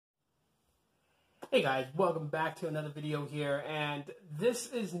Hey guys, welcome back to another video here, and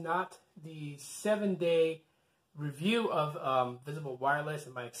this is not the 7-day review of Visible Wireless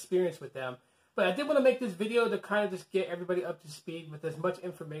and my experience with them, but I did want to make this video to kind of just get everybody up to speed with as much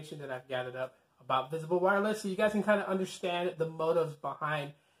information that I've gathered up about Visible Wireless so you guys can kind of understand the motives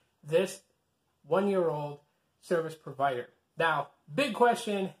behind this one-year-old service provider. Now, big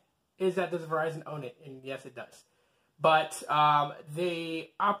question is that does Verizon own it? And yes, it does. But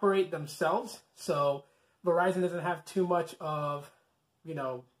they operate themselves, so Verizon doesn't have too much of,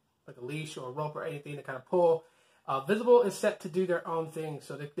 like a leash or a rope or anything to kind of pull. Visible is set to do their own thing,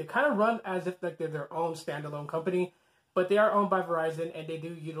 so they kind of run as if like they're their own standalone company, but they are owned by Verizon, and they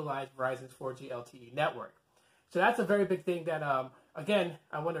do utilize Verizon's 4G LTE network. So that's a very big thing that, again,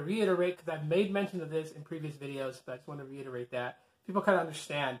 I want to reiterate because I've made mention of this in previous videos, but I just want to reiterate that. People kind of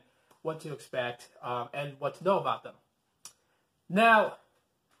understand what to expect and what to know about them. Now,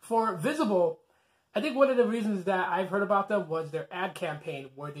 for Visible, I think one of the reasons that I've heard about them was their ad campaign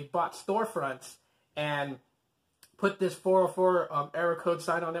where they bought storefronts and put this 404 error code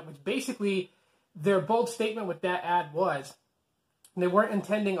sign on it, which basically their bold statement with that ad was they weren't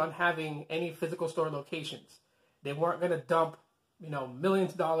intending on having any physical store locations. They weren't going to dump,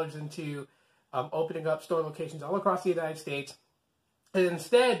 millions of dollars into opening up store locations all across the United States. And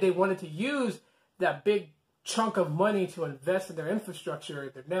instead, they wanted to use that big chunk of money to invest in their infrastructure,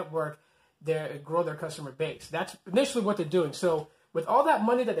 their network, grow their customer base. That's initially what they're doing. So with all that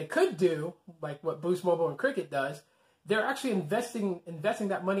money that they could do, like what Boost Mobile and Cricket does, they're actually investing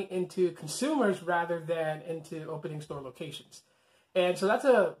that money into consumers rather than into opening store locations. And so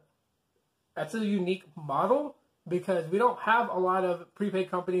that's a unique model because we don't have a lot of prepaid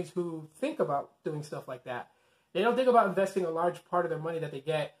companies who think about doing stuff like that. They don't think about investing a large part of their money that they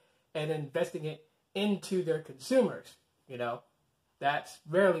get and investing it into their consumers. That's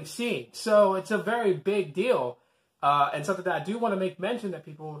rarely seen. So it's a very big deal and something that I do want to make mention that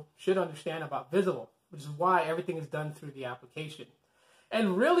people should understand about Visible, which is why everything is done through the application.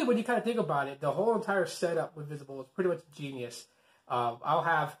 And really, when you kind of think about it, the whole entire setup with Visible is pretty much genius. I'll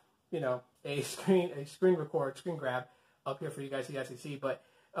have, a screen grab up here for you guys so you guys can see. But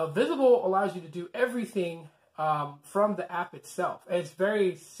Visible allows you to do everything from the app itself. And it's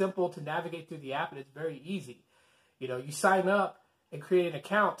very simple to navigate through the app, and it's very easy. You sign up and create an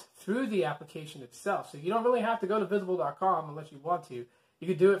account through the application itself. So you don't really have to go to visible.com unless you want to. You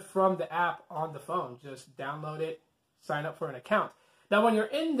can do it from the app on the phone. Just download it, sign up for an account. Now, when you're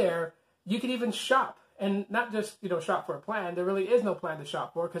in there, you can even shop. And not just, shop for a plan. There really is no plan to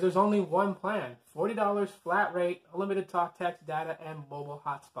shop for because there's only one plan. $40 flat rate, unlimited talk, text, data, and mobile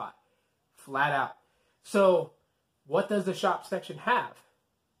hotspot. Flat out. So what does the shop section have?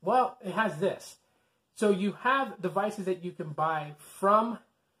 Well, it has this. So you have devices that you can buy from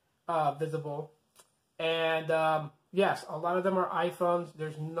Visible. And yes, a lot of them are iPhones.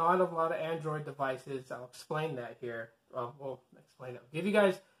 There's not a lot of Android devices. I'll explain that here. I'll give you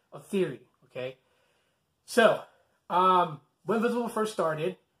guys a theory, okay? So when Visible first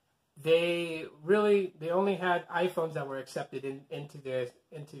started, they only had iPhones that were accepted into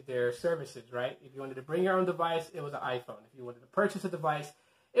their services, right? If you wanted to bring your own device, it was an iPhone. If you wanted to purchase a device,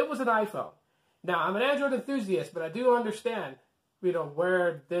 it was an iPhone. Now, I'm an Android enthusiast, but I do understand,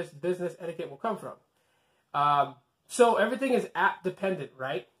 where this business etiquette will come from. So everything is app dependent,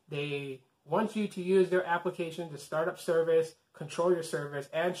 right? They want you to use their application to start up service, control your service,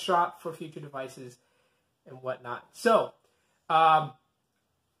 and shop for future devices and whatnot. So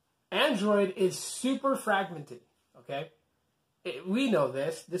Android is super fragmented, okay? We know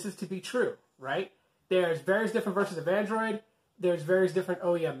this. This is to be true, right? There's various different versions of Android. There's various different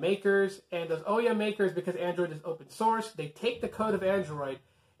OEM makers. And those OEM makers, because Android is open source, they take the code of Android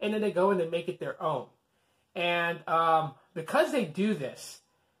and then they go in and make it their own. And because they do this,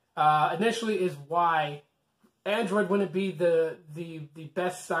 initially is why Android wouldn't be the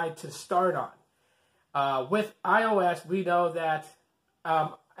best side to start on. With iOS, we know that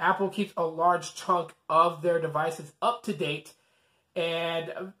Apple keeps a large chunk of their devices up to date.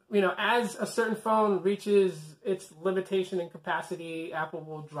 And, as a certain phone reaches its limitation and capacity, Apple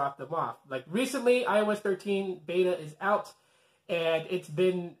will drop them off. Like recently, iOS 13 beta is out. And it's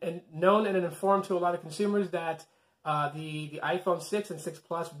been known and informed to a lot of consumers that the iPhone 6 and 6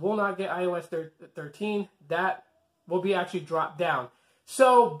 Plus will not get iOS 13. That will be actually dropped down.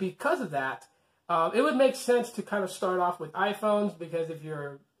 So because of that, it would make sense to kind of start off with iPhones because if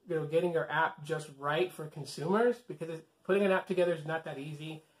you're getting your app just right for consumers, because putting an app together is not that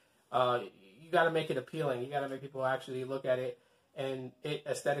easy. You got to make it appealing. You got to make people actually look at it and it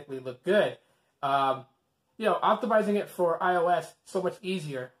aesthetically look good. Optimizing it for iOS so much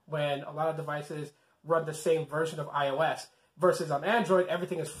easier when a lot of devices run the same version of iOS. Versus on Android,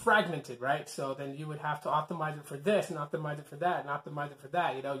 everything is fragmented, right? So then you would have to optimize it for this and optimize it for that and optimize it for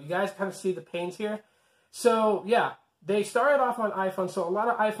that. You know, you guys kind of see the pains here. So yeah, they started off on iPhone, so a lot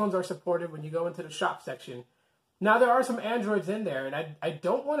of iPhones are supported when you go into the shop section. Now there are some Androids in there, and I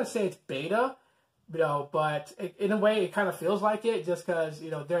don't want to say it's beta, you know, but in a way it kind of feels like it, just because,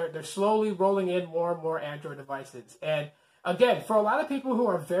 you know, they're slowly rolling in more and more Android devices. And again, for a lot of people who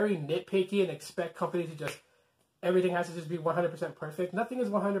are very nitpicky and expect companies to just everything has to just be 100% perfect. Nothing is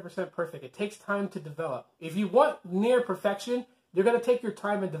 100% perfect. It takes time to develop. If you want near perfection, you're going to take your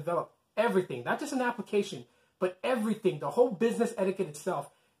time and develop everything. Not just an application, but everything. The whole business etiquette itself.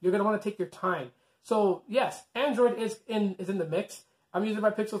 You're going to want to take your time. So, yes, Android is in the mix. I'm using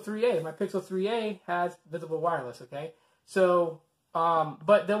my Pixel 3a. My Pixel 3a has visible wireless, okay? So,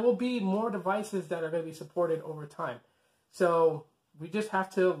 but there will be more devices that are going to be supported over time. So, we just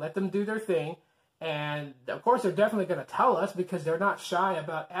have to let them do their thing. And, of course, they're definitely going to tell us because they're not shy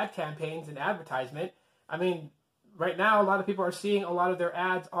about ad campaigns and advertisement. I mean, right now, a lot of people are seeing a lot of their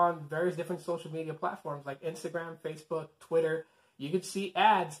ads on various different social media platforms like Instagram, Facebook, Twitter. You can see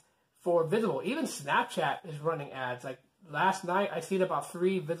ads for visible. Even Snapchat is running ads. Like, last night, I seen about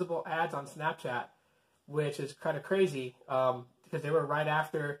 3 visible ads on Snapchat, which is kind of crazy because they were right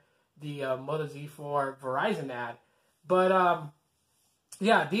after the Moto Z4 Verizon ad. But,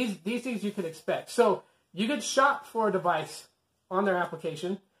 yeah, these things you can expect. So you could shop for a device on their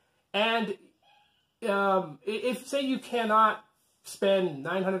application, and if, say, you cannot spend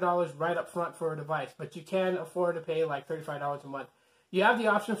 $900 right up front for a device, but you can afford to pay like $35 a month, you have the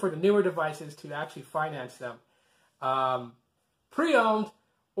option for the newer devices to actually finance them. Pre-owned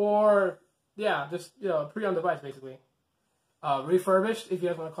or, yeah, just, you know, pre-owned device basically. Refurbished, if you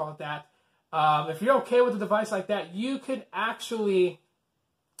guys want to call it that. If you're okay with a device like that, you could actually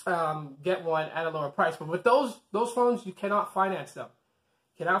get one at a lower price. But with those phones, you cannot finance them.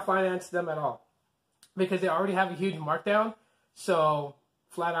 You cannot finance them at all because they already have a huge markdown. So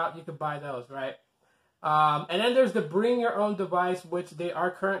flat out, you could buy those, right? And then there's the bring your own device, which they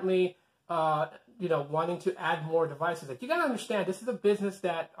are currently, you know, wanting to add more devices. Like, you got to understand, this is a business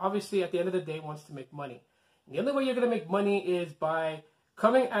that obviously at the end of the day wants to make money. And the only way you're going to make money is by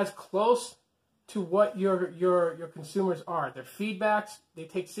coming as close to what your consumers are. Their feedbacks, they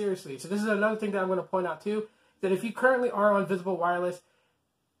take seriously. So this is another thing that I'm going to point out too, that if you currently are on Visible Wireless,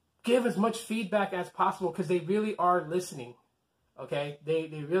 give as much feedback as possible because they really are listening. Okay?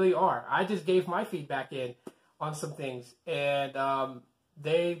 They really are. I just gave my feedback in on some things, and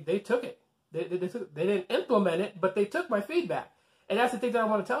they took it. They didn't implement it, but they took my feedback. And that's the thing that I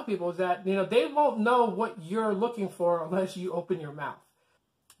want to tell people is that, you know, they won't know what you're looking for unless you open your mouth.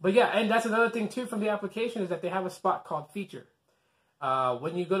 But yeah, and that's another thing too from the application is that they have a spot called Feature.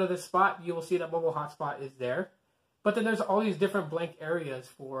 When you go to this spot, you will see that mobile hotspot is there. But then there's all these different blank areas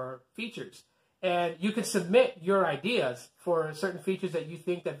for features. And you can submit your ideas for certain features that you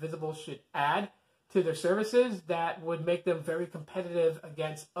think that Visible should add to their services that would make them very competitive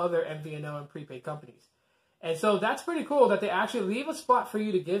against other MVNO and prepaid companies. And so that's pretty cool that they actually leave a spot for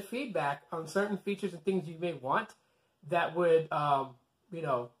you to give feedback on certain features and things you may want that would, you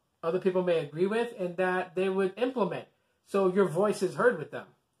know, other people may agree with and that they would implement. So your voice is heard with them.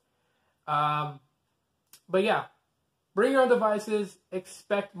 But yeah, bring your own devices,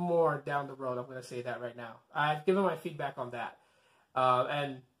 expect more down the road. I'm going to say that right now. I've given my feedback on that.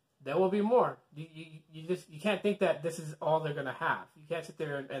 And there will be more. You can't think that this is all they're going to have. You can't sit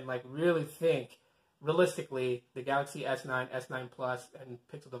there and like really think realistically the Galaxy S9, S9 Plus, and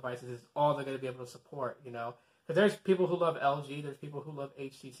Pixel devices is all they're going to be able to support, you know. Because there's people who love LG, there's people who love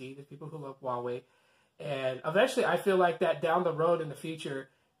HTC, there's people who love Huawei. And eventually I feel like that down the road in the future,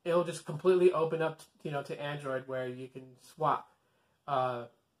 it'll just completely open up, you know, to Android where you can swap,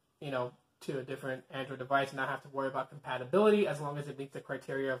 you know, to a different Android device and not have to worry about compatibility as long as it meets the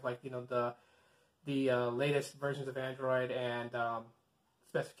criteria of, like, you know, the latest versions of Android and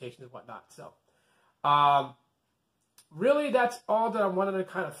specifications and whatnot. So, really, that's all that I wanted to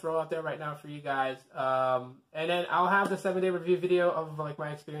kind of throw out there right now for you guys. And then I'll have the 7-day review video of like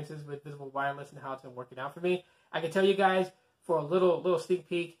my experiences with Visible Wireless and how it's been working out for me. I can tell you guys for a little sneak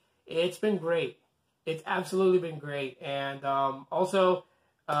peek, it's been great. It's absolutely been great. And also,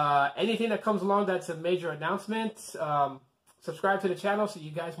 anything that comes along that's a major announcement, subscribe to the channel so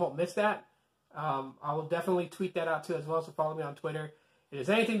you guys won't miss that. I will definitely tweet that out too as well, so follow me on Twitter. If there's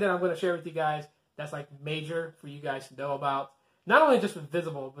anything that I'm going to share with you guys that's like major for you guys to know about, not only just with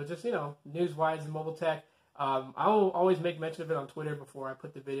Visible, but just, you know, news-wise and mobile tech, I will always make mention of it on Twitter before I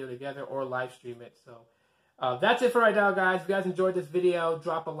put the video together or live stream it. So That's it for right now, guys. If you guys enjoyed this video,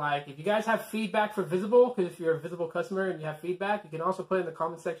 drop a like. If you guys have feedback for Visible, because if you're a Visible customer and you have feedback, you can also put it in the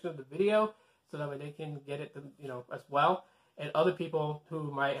comment section of the video so that way they can get it, as well. And other people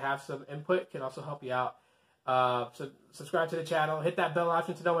who might have some input can also help you out. So subscribe to the channel. Hit that bell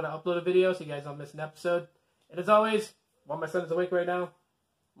option to know when I upload a video so you guys don't miss an episode. And as always, while my son is awake right now,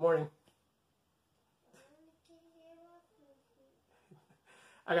 morning.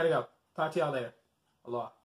 I gotta go. Talk to y'all later. Aloha.